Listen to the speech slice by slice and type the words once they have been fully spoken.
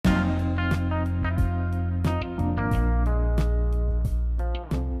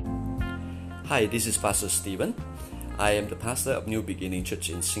Hi, this is Pastor Stephen. I am the pastor of New Beginning Church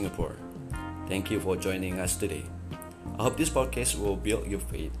in Singapore. Thank you for joining us today. I hope this podcast will build your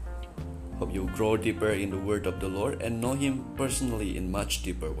faith. Hope you grow deeper in the Word of the Lord and know Him personally in much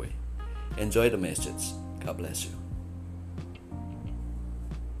deeper way. Enjoy the message. God bless you.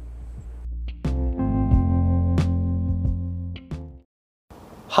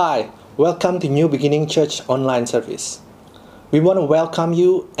 Hi, welcome to New Beginning Church online service. We want to welcome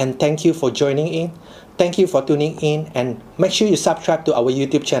you and thank you for joining in. Thank you for tuning in and make sure you subscribe to our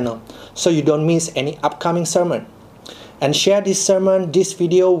YouTube channel so you don't miss any upcoming sermon. And share this sermon, this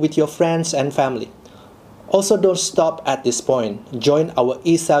video with your friends and family. Also don't stop at this point. Join our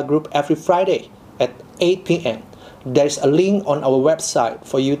ISA group every Friday at 8 p.m. There's a link on our website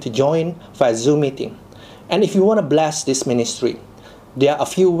for you to join via Zoom meeting. And if you want to bless this ministry, there are a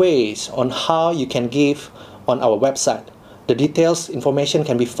few ways on how you can give on our website. The details information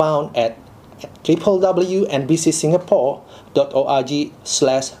can be found at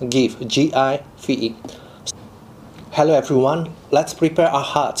www.nbcsingapore.org/give, G-I-V-E. Hello everyone, let's prepare our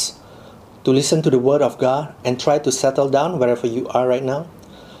hearts to listen to the Word of God and try to settle down wherever you are right now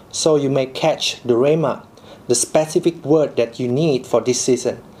so you may catch the Rhema, the specific word that you need for this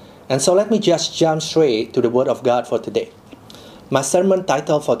season. And so let me just jump straight to the Word of God for today. My sermon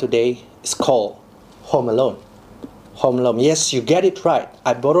title for today is called Home Alone. Home Alone. Yes, you get it right.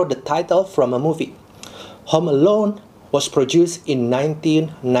 I borrowed the title from a movie. Home Alone was produced in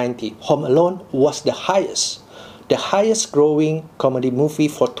 1990. Home Alone was the highest growing comedy movie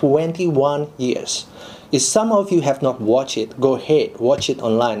for 21 years. If some of you have not watched it, go ahead, watch it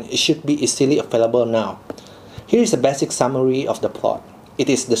online. It should be easily available now. Here is a basic summary of the plot. It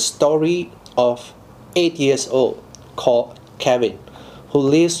is the story of 8 years old called Kevin, who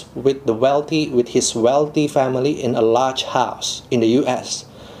lives with his wealthy family in a large house in the US.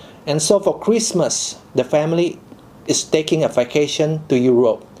 And so for Christmas, the family is taking a vacation to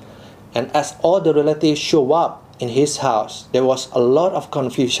Europe. And as all the relatives show up in his house, there was a lot of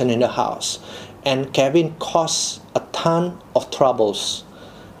confusion in the house. And Kevin caused a ton of troubles.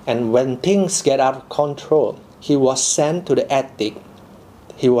 And when things get out of control, he was sent to the attic.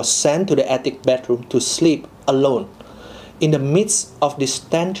 He was sent to the attic bedroom to sleep alone. In the midst of this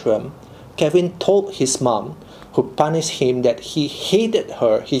tantrum, Kevin told his mom, who punished him, that he hated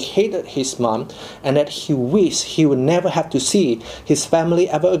her, he hated his mom, and that he wished he would never have to see his family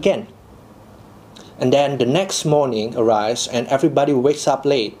ever again. And then the next morning arrives and everybody wakes up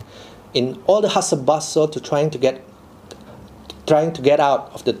late in all the hustle bustle to trying to get out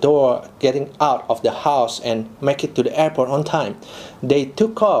of the door, getting out of the house and make it to the airport on time. They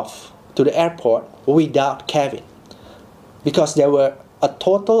took off to the airport without Kevin, because there were a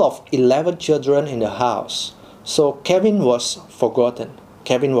total of 11 children in the house. So Kevin was forgotten.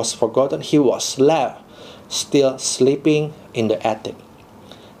 He was left still sleeping in the attic.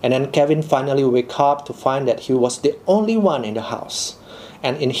 And then Kevin finally woke up to find that he was the only one in the house.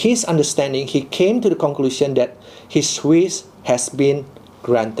 And in his understanding, he came to the conclusion that his wish has been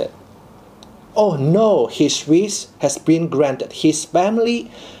granted. Oh no, his wish has been granted. His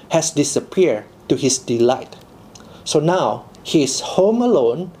family has disappeared to his delight. So now he is home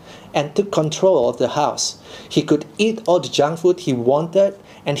alone and took control of the house. He could eat all the junk food he wanted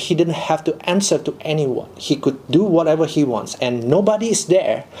and he didn't have to answer to anyone. He could do whatever he wants and nobody is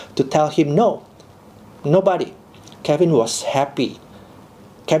there to tell him no. Nobody. Kevin was happy.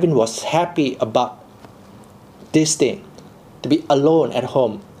 Kevin was happy about this thing, to be alone at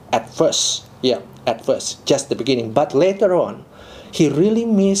home at first. Just the beginning. But later on, he really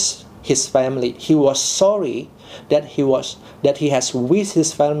missed his family. He was sorry that he has wished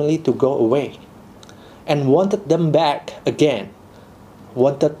his family to go away and wanted them back again.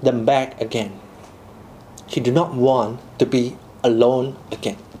 He did not want to be alone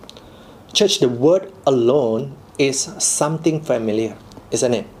again. Church, the word alone is something familiar,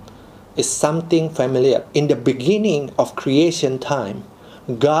 isn't it? It's something familiar. In the beginning of creation time,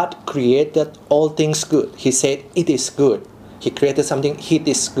 God created all things good. He said, it is good. He created something, it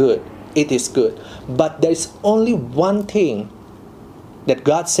is good. It is good. But there is only one thing that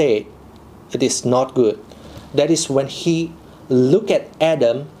God said it is not good. That is when He looked at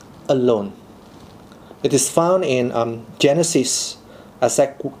Adam alone. It is found in Genesis,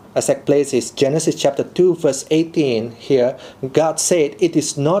 exact place is Genesis chapter 2 verse 18 here. God said it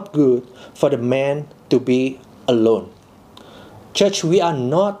is not good for the man to be alone. Church, we are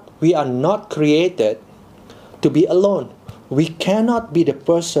not created to be alone. We cannot be the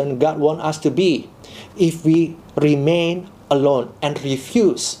person God wants us to be if we remain alone and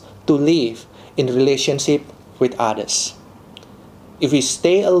refuse to live in relationship with others. If we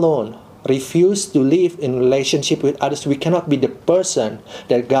stay alone, refuse to live in relationship with others, we cannot be the person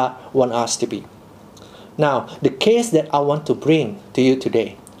that God wants us to be. Now, the case that I want to bring to you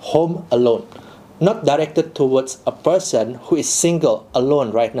today, home alone, not directed towards a person who is single,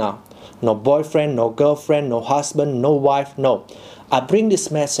 alone right now. No boyfriend, no girlfriend, no husband, no wife, no. I bring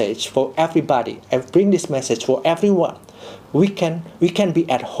this message for everybody. I bring this message for everyone. We can be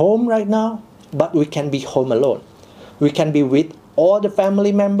at home right now, but we can be home alone. We can be with all the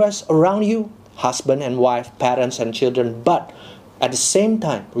family members around you, husband and wife, parents and children, but at the same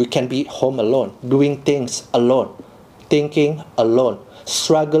time, we can be home alone, doing things alone, thinking alone,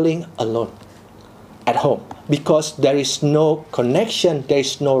 struggling alone at home, because there is no connection, there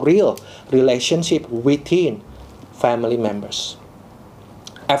is no real relationship within family members.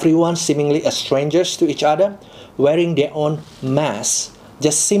 Everyone seemingly as strangers to each other, wearing their own masks,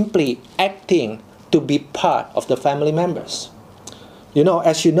 just simply acting to be part of the family members.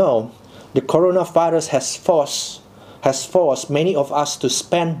 As you know, the coronavirus has forced many of us to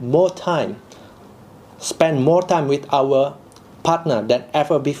spend more time with our partner than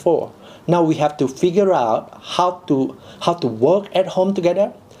ever before. Now we have to figure out how to work at home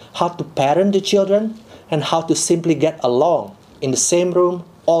together, how to parent the children, and how to simply get along in the same room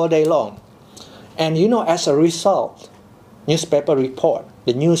all day long. And as a result,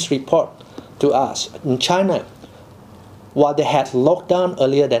 the news report to us in China, while they had lockdown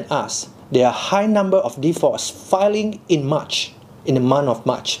earlier than us, there are a high number of divorce filing in the month of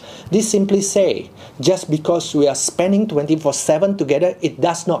March. This simply say, just because we are spending 24/7 together, it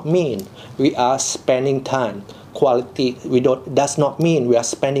does not mean we are spending time quality. Does not mean we are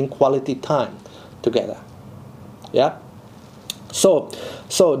spending quality time together. Yeah. So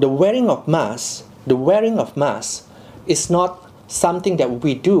the wearing of mask is not something that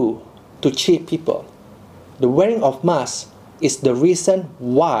we do to cheat people. The wearing of mask is the reason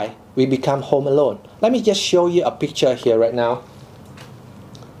why we become home alone. Let me just show you a picture here right now.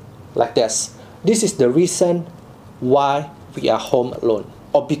 Like this. This is the reason why we are home alone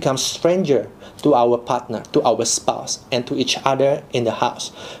or become stranger to our partner, to our spouse, and to each other in the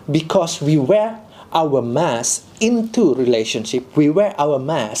house. Because we wear our mask into relationship. We wear our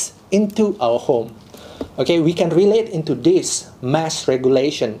mask into our home. Okay, we can relate into this mask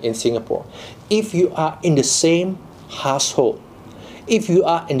regulation in Singapore. If you are in the same household, if you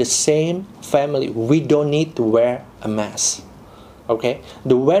are in the same family, we don't need to wear a mask. Okay,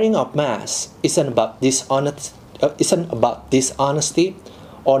 the wearing of mask isn't about dishonesty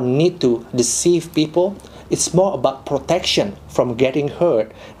or need to deceive people. It's more about protection from getting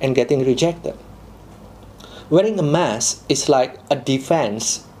hurt and getting rejected. Wearing a mask is like a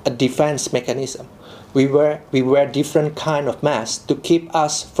defense mechanism. We wear different kind of masks to keep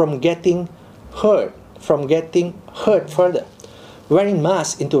us from getting hurt further. Wearing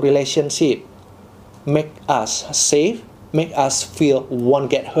masks into relationship make us safe, make us feel won't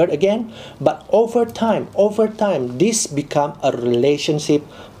get hurt again, but over time, this become a relationship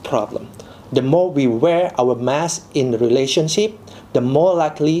problem. The more we wear our mask in relationship, the more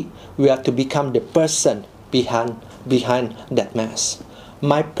likely we are to become the person behind that mask.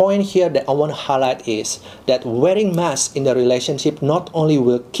 My point here that I want to highlight is that wearing masks in a relationship not only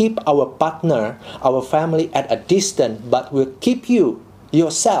will keep our partner, our family at a distance, but will keep you,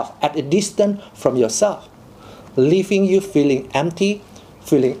 yourself, at a distance from yourself, leaving you feeling empty,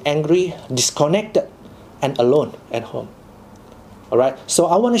 feeling angry, disconnected, and alone at home. Alright, so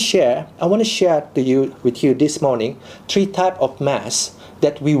I want to share with you this morning 3 types of masks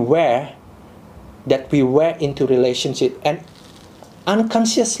that we wear into relationship, and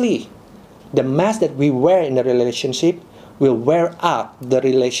unconsciously the mask that we wear in a relationship will wear out the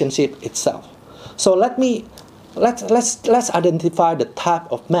relationship itself. So let's identify the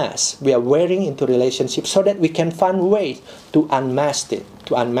type of mask we are wearing into relationship so that we can find ways to unmask it.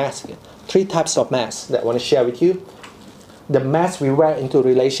 3 types of masks that I want to share with you. The mask we wear into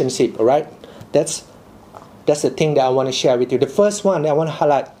relationship, alright? That's the thing that I want to share with you. The first one that I want to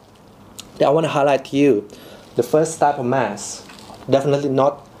highlight to you, the first type of mask, definitely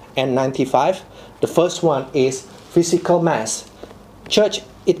not N95. The first one is physical mask. Church,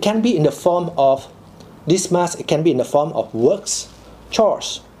 it can be in the form of this mask. It can be in the form of works,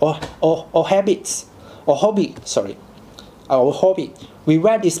 chores, or habits, or hobby. Our hobby. We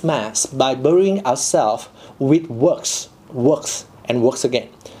wear this mask by burying ourselves with works again,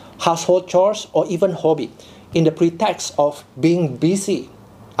 household chores, or even hobby, in the pretext of being busy.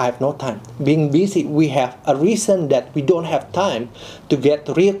 I have no time. Being busy, we have a reason that we don't have time to get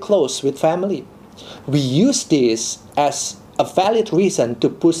real close with family. We use this as a valid reason to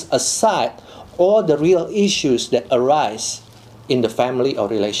push aside all the real issues that arise in the family or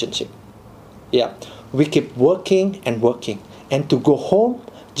relationship. Yeah, we keep working and working, and to go home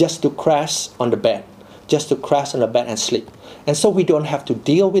just to crash on the bed, and sleep. And so we don't have to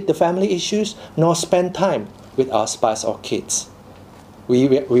deal with the family issues nor spend time with our spouse or kids. We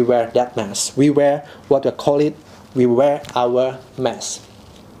wear that mask. We wear what we call it. We wear our mask.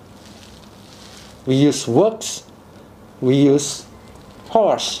 We use works. We use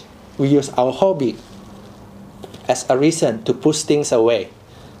horse. We use our hobby as a reason to push things away.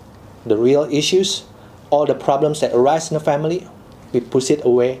 The real issues, all the problems that arise in the family, we push it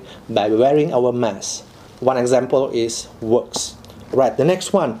away by wearing our mask. One example is works. Right, the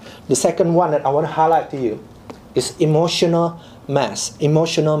next one, the second one that I want to highlight to you is emotional mask.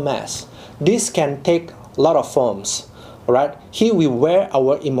 Emotional mask. This can take a lot of forms. Right, here we wear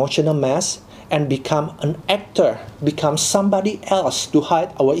our emotional mask and become an actor, become somebody else to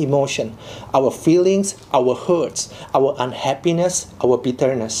hide our emotion, our feelings, our hurts, our unhappiness, our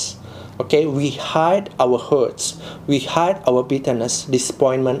bitterness. Okay, we hide our hurts, we hide our bitterness,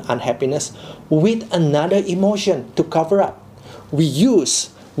 disappointment, unhappiness with another emotion to cover up. We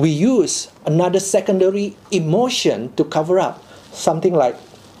use another secondary emotion to cover up. Something like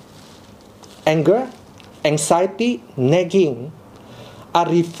anger, anxiety, nagging are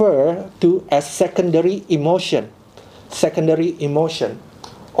referred to as secondary emotion,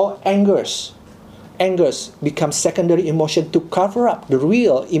 or angers become secondary emotion to cover up the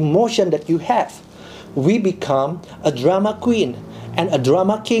real emotion that you have. We become a drama queen and a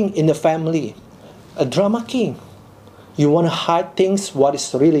drama king in the family. A drama king. You want to hide things, what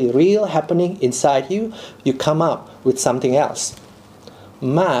is really real happening inside you, you come up with something else.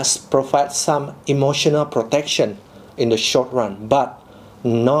 Mask provides some emotional protection in the short run, but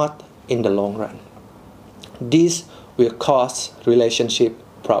not in the long run. This will cause relationship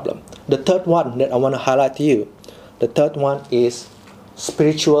problem. The third one that I want to highlight to you, the third one is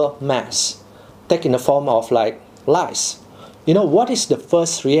spiritual mask, take in the form of like lies. You know, what is the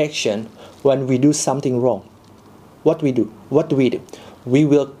first reaction when we do something wrong? What do we do? We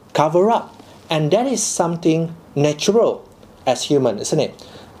will cover up, and that is something natural as human, isn't it?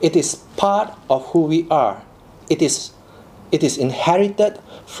 It is part of who we are. It is inherited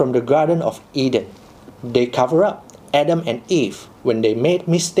from the Garden of Eden. They cover up. Adam and Eve, when they made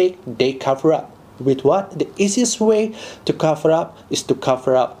mistake, they cover up. With what? The easiest way to cover up is to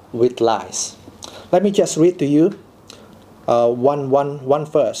cover up with lies. Let me just read to you one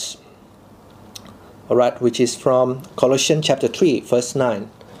verse. Alright, which is from Colossians chapter 3, verse 9.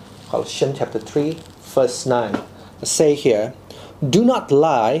 Colossians chapter 3, verse 9. Say here, do not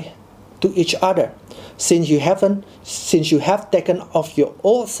lie to each other, since you have taken off your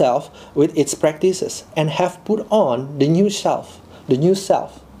old self with its practices and have put on the new self,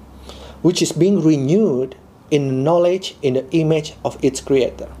 which is being renewed in knowledge in the image of its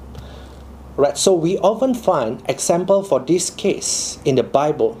creator. Right, so we often find example for this case in the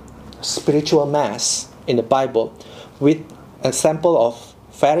Bible, spiritual mask in the Bible, with example of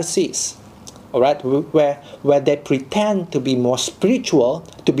Pharisees. Alright, where they pretend to be more spiritual,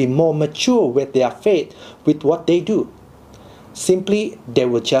 to be more mature with their faith, with what they do. Simply, they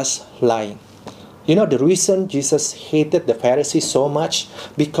were just lying. You know, the reason Jesus hated the Pharisees so much,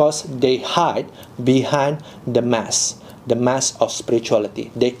 because they hide behind the mask of spirituality.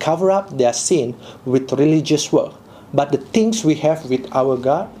 They cover up their sin with religious work. But the things we have with our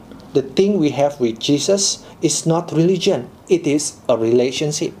God, the thing we have with Jesus is not religion, it is a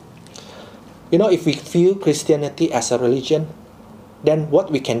relationship. You know, if we view Christianity as a religion, then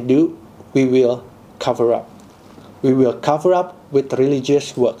what we can do, we will cover up. We will cover up with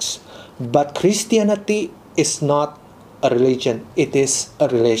religious works. But Christianity is not a religion, it is a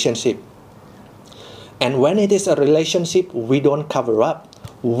relationship. And when it is a relationship, we don't cover up,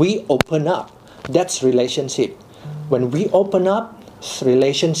 we open up. That's relationship. When we open up,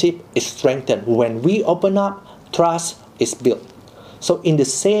 relationship is strengthened. When we open up, trust is built. So in the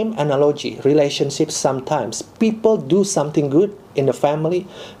same analogy, relationships, sometimes people do something good in the family,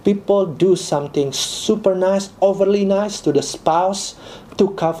 people do something super nice, overly nice to the spouse to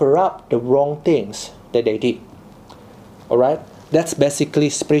cover up the wrong things that they did. Alright? That's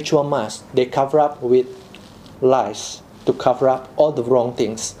basically spiritual mask. They cover up with lies to cover up all the wrong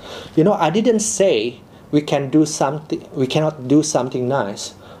things. You know, I didn't say we cannot do something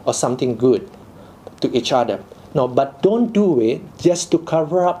nice or something good to each other. No, but don't do it just to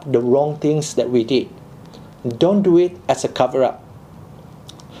cover up the wrong things that we did. Don't do it as a cover-up.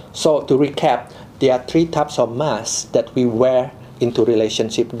 So to recap, there are three types of masks that we wear into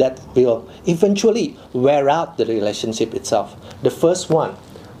relationship that will eventually wear out the relationship itself. The first one,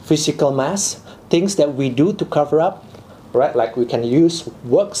 physical mask, things that we do to cover up. right? Like we can use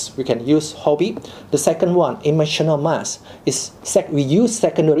works, we can use hobby. The second one, emotional mask, is we use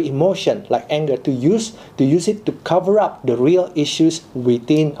secondary emotion like anger to use it to cover up the real issues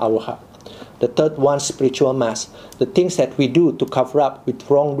within our heart. The third one, spiritual mask, the things that we do to cover up with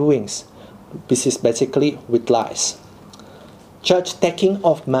wrongdoings. This is basically with lies. Church, taking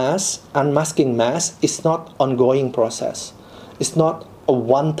off mask, unmasking mask is not ongoing process. It's not a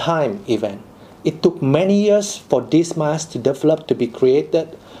one-time event. It took many years for this mask to develop, to be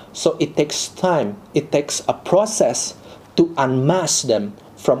created. So it takes time. It takes a process to unmask them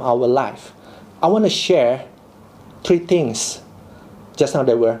from our life. I want to share 3 things. Just now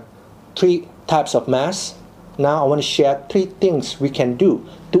there were 3 types of masks. Now I want to share 3 things we can do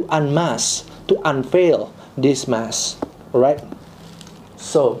to unmask, to unveil this mask. Alright?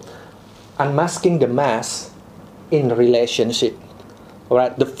 So, unmasking the mask in relationship.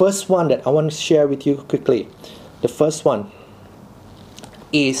 Alright, the first one that I want to share with you quickly. The first one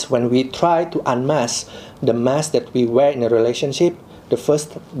is when we try to unmask the mask that we wear in a relationship. The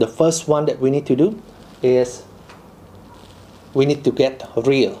first one that we need to do is we need to get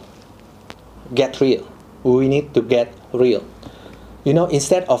real. Get real. We need to get real. You know,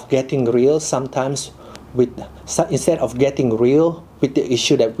 instead of getting real instead of getting real with the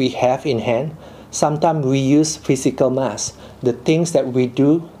issue that we have in hand, sometimes we use physical masks. The things that we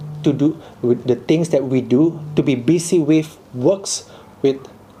do to be busy with works, with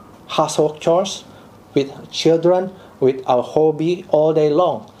household chores, with children, with our hobby all day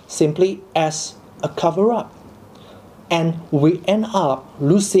long, simply as a cover-up. And we end up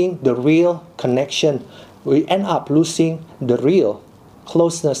losing the real connection. We end up losing the real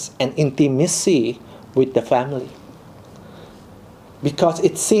closeness and intimacy with the family. Because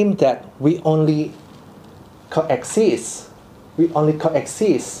it seems that we only coexist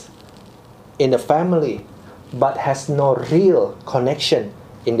in the family, but has no real connection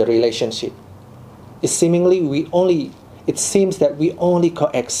in the relationship. It seems that we only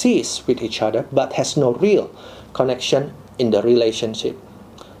coexist with each other, but has no real connection in the relationship.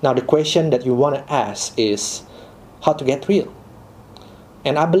 Now the question that you want to ask is how to get real.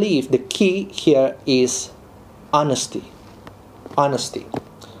 And I believe the key here is honesty. Honesty.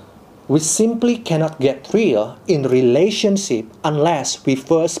 We simply cannot get real in relationship unless we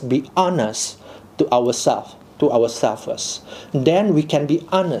first be honest to ourselves first. Then we can be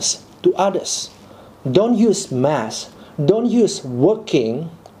honest to others. Don't use masks. Don't use working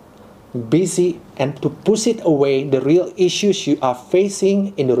busy and to push it away the real issues you are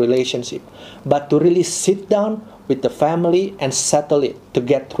facing in the relationship, but to really sit down with the family and settle it, to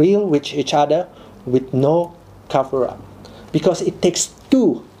get real with each other with no cover-up. Because it takes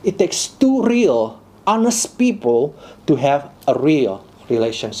two real, honest people to have a real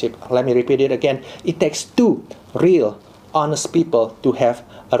relationship. Let me repeat it again. It takes 2 real, honest people to have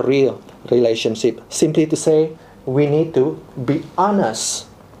a real relationship. Simply to say, we need to be honest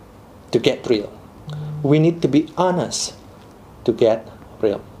to get real. We need to be honest to get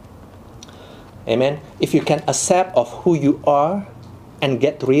real. Amen. If you can accept of who you are and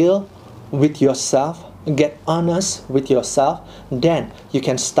get real with yourself, get honest with yourself, then you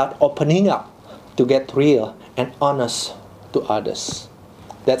can start opening up to get real and honest to others.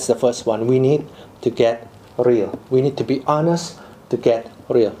 That's the first one. We need to get real. We need to be honest to get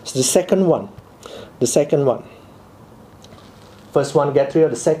real. So the second one. First one, get real.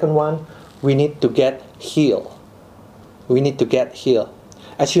 The second one, we need to get healed. We need to get healed.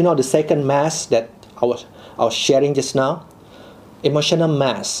 As you know, the second mask that I was sharing just now, emotional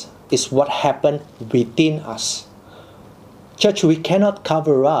mask, is what happened within us. Church, we cannot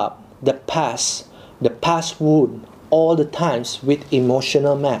cover up the past wound all the times with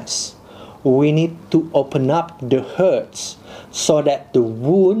emotional mask. We need to open up the hurts so that the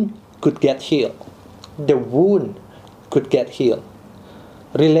wound could get healed. The wound could get healed.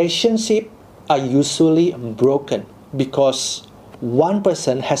 Relationships are usually broken because one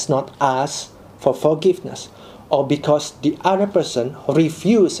person has not asked for forgiveness, or because the other person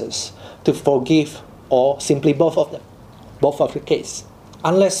refuses to forgive, or simply both of them. Both of the case.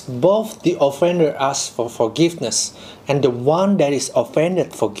 Unless both the offender asks for forgiveness and the one that is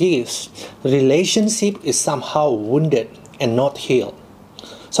offended forgives, the relationship is somehow wounded and not healed.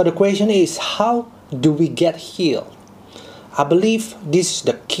 So the question is, how do we get healed? I believe this is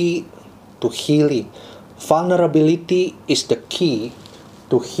the key to healing. Vulnerability is the key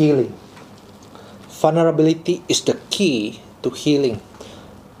to healing. Vulnerability is the key to healing.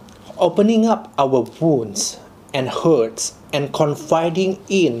 Opening up our wounds and hurts and confiding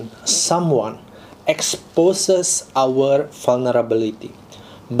in someone exposes our vulnerability,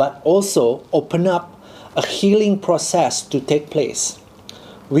 but also open up a healing process to take place.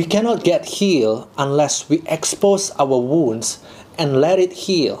 We cannot get healed unless we expose our wounds and let it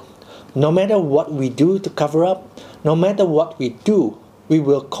heal. No matter what we do to cover up, no matter what we do, we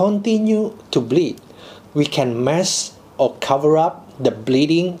will continue to bleed. We can mask or cover up the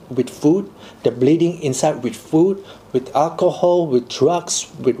bleeding with food, the bleeding inside with food, with alcohol, with drugs,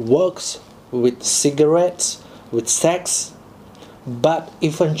 with works, with cigarettes, with sex. But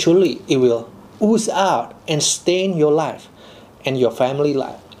eventually it will ooze out and stain your life and your family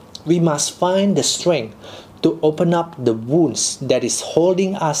life. We must find the strength to open up the wounds that is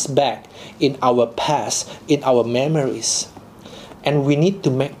holding us back in our past, in our memories. And we need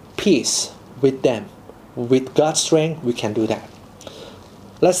to make peace with them. With God's strength, we can do that.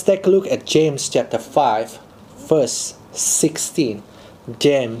 Let's take a look at James chapter 5, verse 16.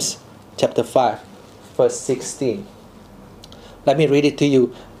 James chapter 5, verse 16. Let me read it to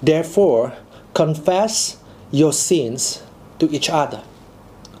you. Therefore, confess your sins to each other.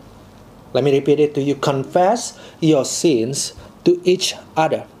 Let me repeat it to you. Confess your sins to each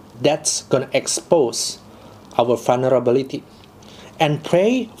other. That's going to expose our vulnerability. And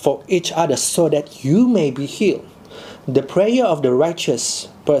pray for each other so that you may be healed. The prayer of the righteous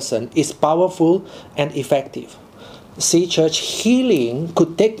person is powerful and effective. See, church, healing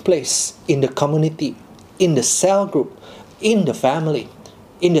could take place in the community, in the cell group, in the family,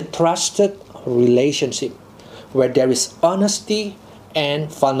 in the trusted relationship, where there is honesty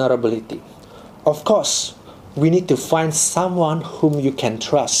and vulnerability. Of course, we need to find someone whom you can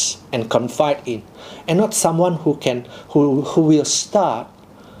trust and confide in, and not someone who will start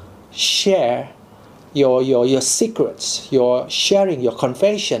share your secrets, your sharing, your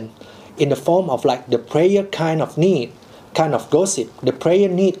confession in the form of like the prayer kind of need, kind of gossip, the prayer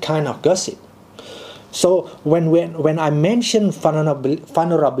need kind of gossip. So when I mention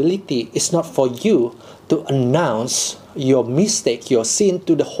vulnerability, it's not for you to announce your mistake, your sin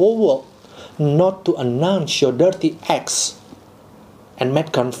to the whole world, not to announce your dirty acts and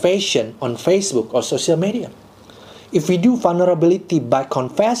make confession on Facebook or social media. If we do vulnerability by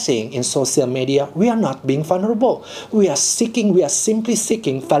confessing in social media, we are not being vulnerable. We are simply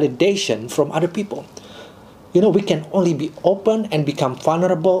seeking validation from other people. We can only be open and become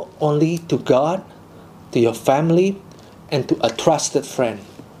vulnerable only to God, to your family, and to a trusted friend.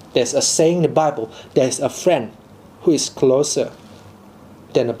 There's a saying in the Bible, there's a friend who is closer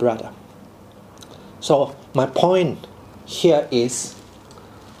than a brother. So my point here is,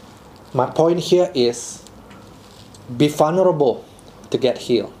 be vulnerable to get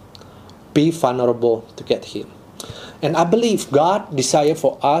healed. Be vulnerable to get healed. And I believe God desires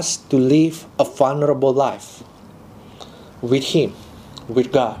for us to live a vulnerable life with Him,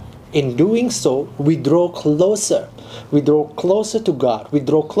 with God. In doing so, we draw closer. We draw closer to God. We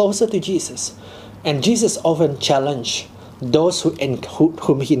draw closer to Jesus. And Jesus often challenged those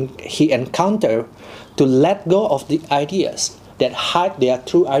whom he encountered to let go of the ideas that hide their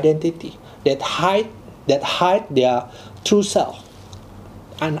true identity, that hide their true self,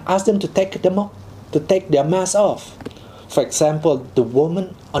 and ask them to take their mask off. For example, the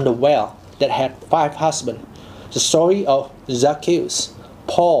woman on the well that had 5 husbands, the story of Zacchaeus,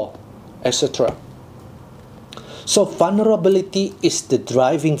 Paul, etc. So vulnerability is the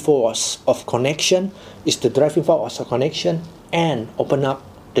driving force of connection, and open up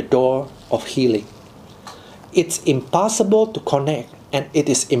the door of healing. It's impossible to connect and it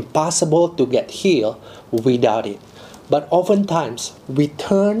is impossible to get healed without it. But oftentimes we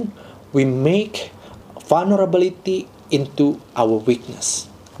make vulnerability into our weakness.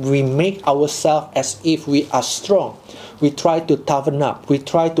 We make ourselves as if we are strong. We try to toughen up. We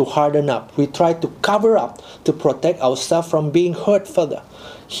try to harden up. We try to cover up to protect ourselves from being hurt further.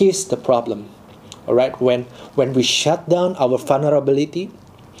 Here's the problem. All right, when we shut down our vulnerability,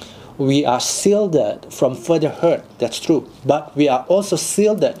 we are shielded from further hurt. That's true. But we are also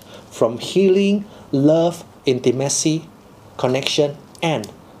shielded from healing, love, intimacy, connection,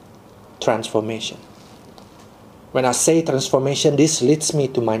 and transformation. When I say transformation, this leads me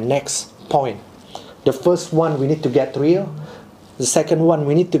to my next point. The first one, we need to get real. The second one,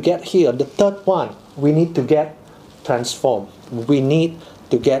 we need to get healed. The third one, we need to get transformed. We need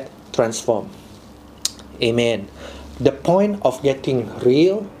to get transformed. Amen. The point of getting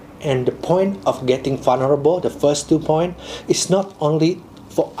real and the point of getting vulnerable, the first 2 points, is not only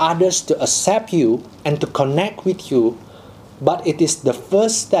for others to accept you and to connect with you, but it is the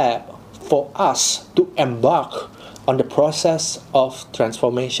first step for us to embark on the process of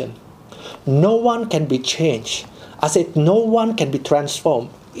transformation. No one can be changed. I said no one can be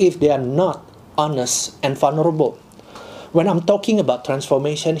transformed if they are not honest and vulnerable. When I'm talking about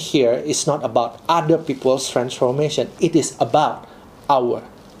transformation here, it's not about other people's transformation. It is about our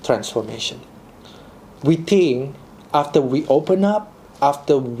transformation. We think after we open up,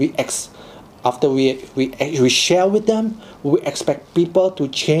 after we share with them, we expect people to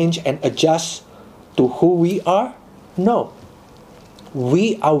change and adjust to who we are. No.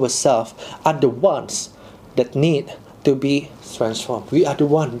 We ourselves are the ones that need to be transformed. We are the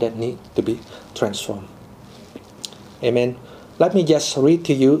ones that need to be transformed. Amen. Let me just read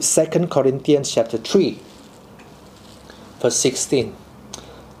to you 2 Corinthians chapter 3, verse 16.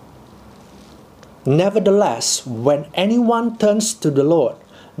 Nevertheless, when anyone turns to the Lord,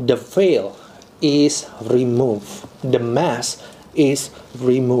 the veil is removed. The mask is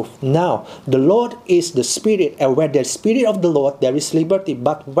removed. Now, the Lord is the Spirit, and where the Spirit of the Lord, there is liberty.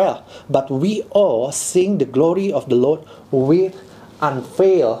 But we all seeing the glory of the Lord with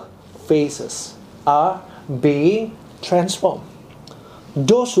unveiled faces are being transformed.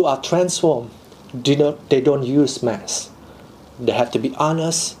 Those who are transformed, they don't use masks. They have to be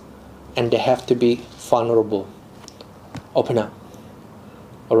honest, and they have to be vulnerable. Open up.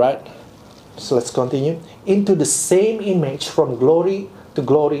 Alright? So let's continue. Into the same image from glory to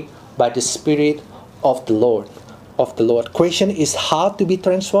glory by the Spirit of the Lord. Question is how to be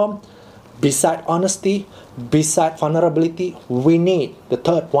transformed? Beside honesty, beside vulnerability, we need the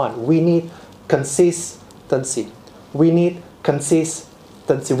third one. We need consistency. We need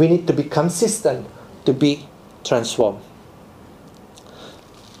consistency. We need to be consistent to be transformed.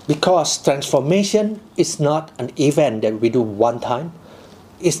 Because transformation is not an event that we do one time.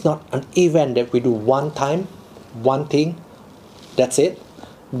 It's not an event that we do one time, one thing, that's it.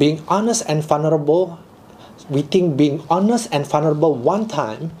 Being honest and vulnerable, we think being honest and vulnerable one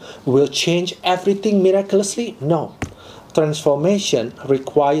time will change everything miraculously. No. Transformation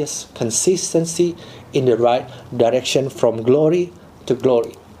requires consistency in the right direction from glory to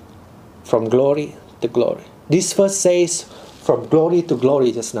glory. From glory to glory. This verse says from glory to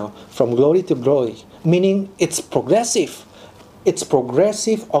glory just now. From glory to glory. Meaning it's progressive. It's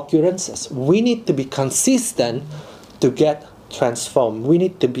progressive occurrences. We need to be consistent to get transformed. We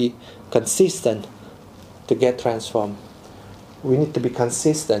need to be consistent to get transformed. We need to be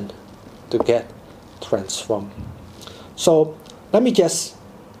consistent to get transformed. So let me just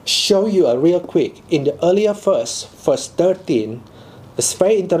show you a real quick. In the earlier verse 13, it's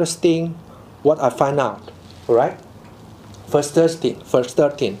very interesting what I find out. Alright? Verse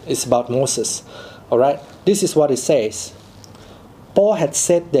 13 is about Moses. Alright? This is what it says. Paul had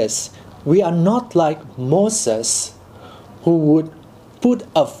said this, we are not like Moses who would put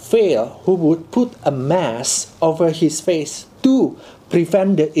a veil, who would put a mask over his face to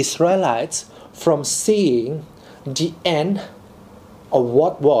prevent the Israelites from seeing the end of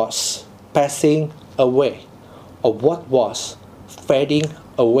what was passing away, of what was fading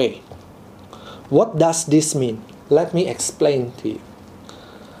away. What does this mean? Let me explain to you.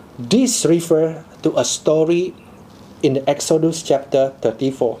 This refers to a story in the Exodus chapter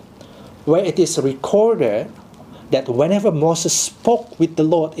 34, where it is recorded that whenever Moses spoke with the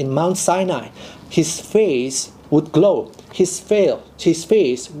Lord in Mount Sinai, his face would glow, his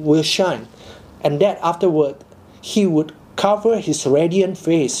face will shine, and that afterward he would cover his radiant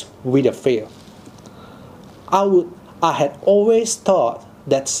face with a veil. I had always thought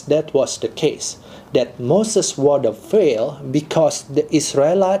that was the case, that Moses wore the veil because the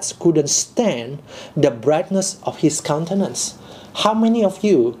Israelites couldn't stand the brightness of his countenance. How many of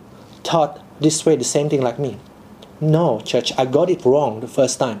you thought this way, the same thing like me? No, church, I got it wrong the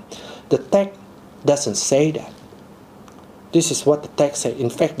first time. The text doesn't say that. This is what the text says. In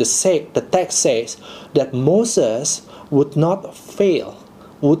fact, the text says that Moses would not fail,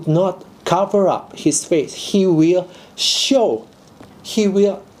 would not cover up his face. He will show, he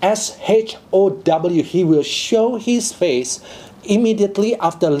will S-H-O-W, he will show his face immediately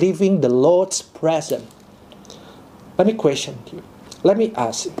after leaving the Lord's presence. Let me question you. Let me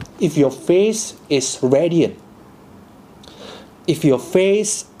ask you, if your face is radiant, if your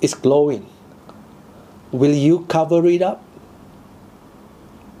face is glowing, will you cover it up?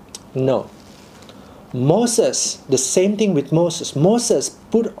 No. Moses, the same thing with Moses. Moses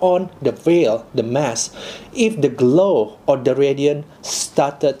put on the veil, the mask, if the glow or the radiance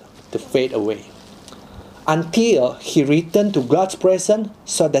started to fade away. Until he returned to God's presence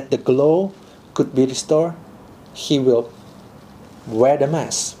so that the glow could be restored, he will wear the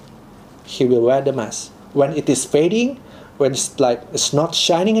mask. He will wear the mask. When it is fading, when it's not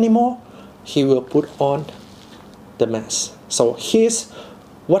shining anymore, he will put on the mask. So here's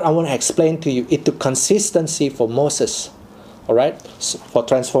what I want to explain to you. It took consistency for Moses, all right, for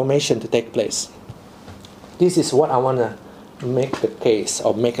transformation to take place. This is what I want to make the case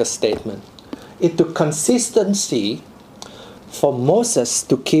or make a statement. It took consistency for Moses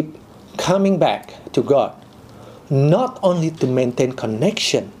to keep coming back to God, not only to maintain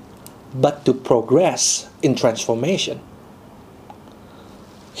connection, but to progress in transformation.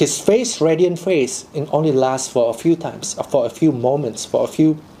 His radiant face, it only lasts for a few times, for a few moments, for a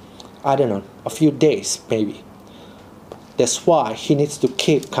few days maybe. That's why he needs to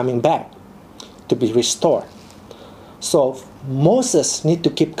keep coming back to be restored. So Moses needs to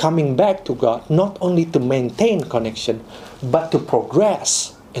keep coming back to God, not only to maintain connection, but to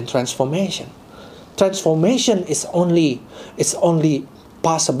progress in transformation. Transformation is only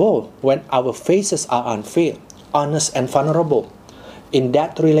possible when our faces are unveiled, honest and vulnerable in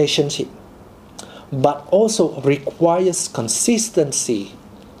that relationship, but also requires consistency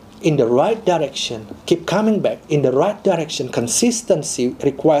in the right direction. Keep coming back in the right direction. Consistency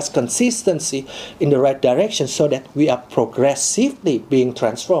requires consistency in the right direction so that we are progressively being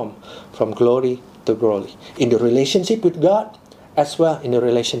transformed from glory to glory in the relationship with God as well in the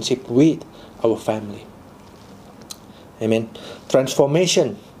relationship with our family. Amen.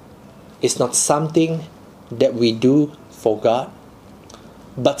 Transformation is not something that we do for God,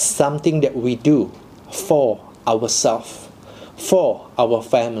 but something that we do for ourselves, for our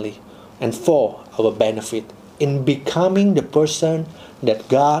family, and for our benefit in becoming the person that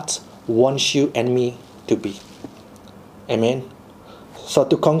God wants you and me to be. Amen. So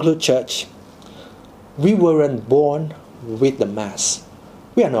to conclude, church, we weren't born with the mask.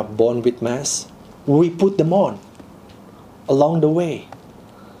 We are not born with masks. We put them on along the way.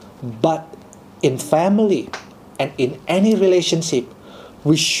 But in family and in any relationship,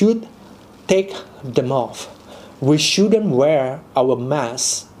 we should take them off. We shouldn't wear our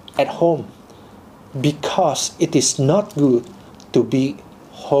masks at home because it is not good to be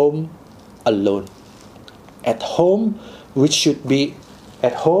home alone. At home, we should be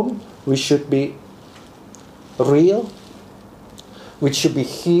real, we should be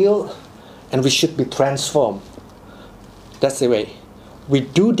healed, and we should be transformed. That's the way. We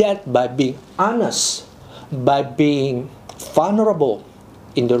do that by being honest, by being vulnerable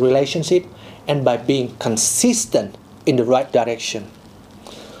in the relationship, and by being consistent in the right direction.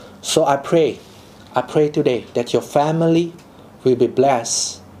 So I pray today that your family will be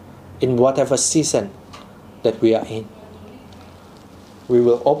blessed in whatever season that we are in. We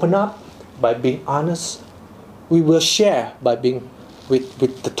will open up by being honest. We will share by being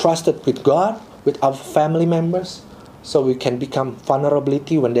trusted with God, with our family members, so we can become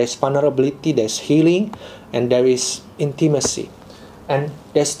vulnerability. When there's vulnerability, there's healing, and there is intimacy. And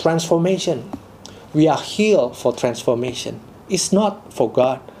there's transformation. We are healed for transformation. It's not for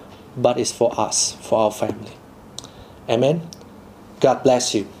God, but it's for us, for our family. Amen. God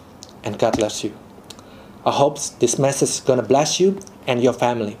bless you, and God bless you. I hope this message is going to bless you and your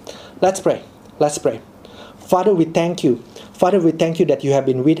family. Let's pray. Let's pray. Father, we thank you. Father, we thank you that you have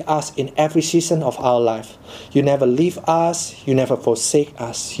been with us in every season of our life. You never leave us. You never forsake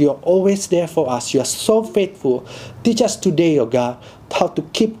us. You are always there for us. You are so faithful. Teach us today, oh God, how to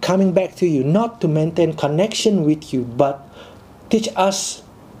keep coming back to you, not to maintain connection with you, but teach us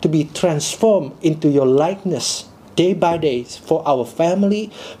to be transformed into your likeness day by day for our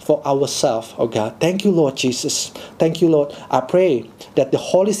family, for ourselves, oh God. Thank you, Lord Jesus. Thank you, Lord. I pray that the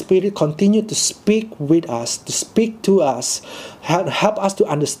Holy Spirit continue to speak with us, to speak to us, help us to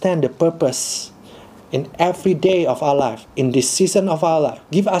understand the purpose in every day of our life, in this season of our life.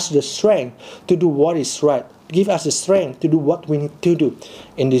 Give us the strength to do what is right. Give us the strength to do what we need to do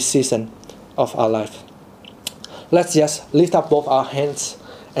in this season of our life. Let's just lift up both our hands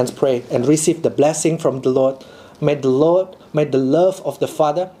and pray and receive the blessing from the Lord. May the love of the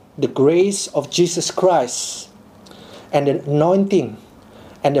Father, the grace of Jesus Christ, and the anointing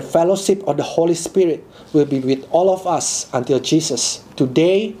and the fellowship of the Holy Spirit will be with all of us until Jesus,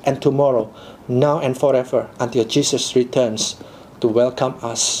 today and tomorrow, now and forever, until Jesus returns to welcome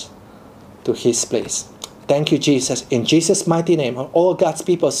us to His place. Thank you, Jesus. In Jesus' mighty name, all God's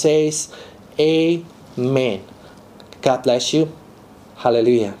people says, Amen. God bless you.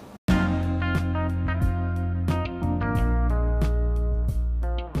 Hallelujah.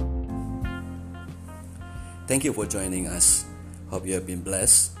 Thank you for joining us. Hope you have been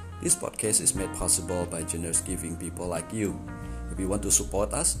blessed. This podcast is made possible by generous giving people like you. If you want to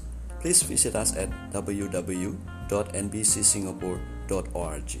support us, please visit us at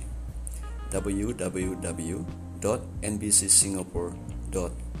www.nbcsingapore.org.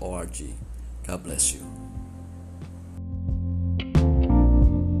 www.nbcsingapore.org. God bless you.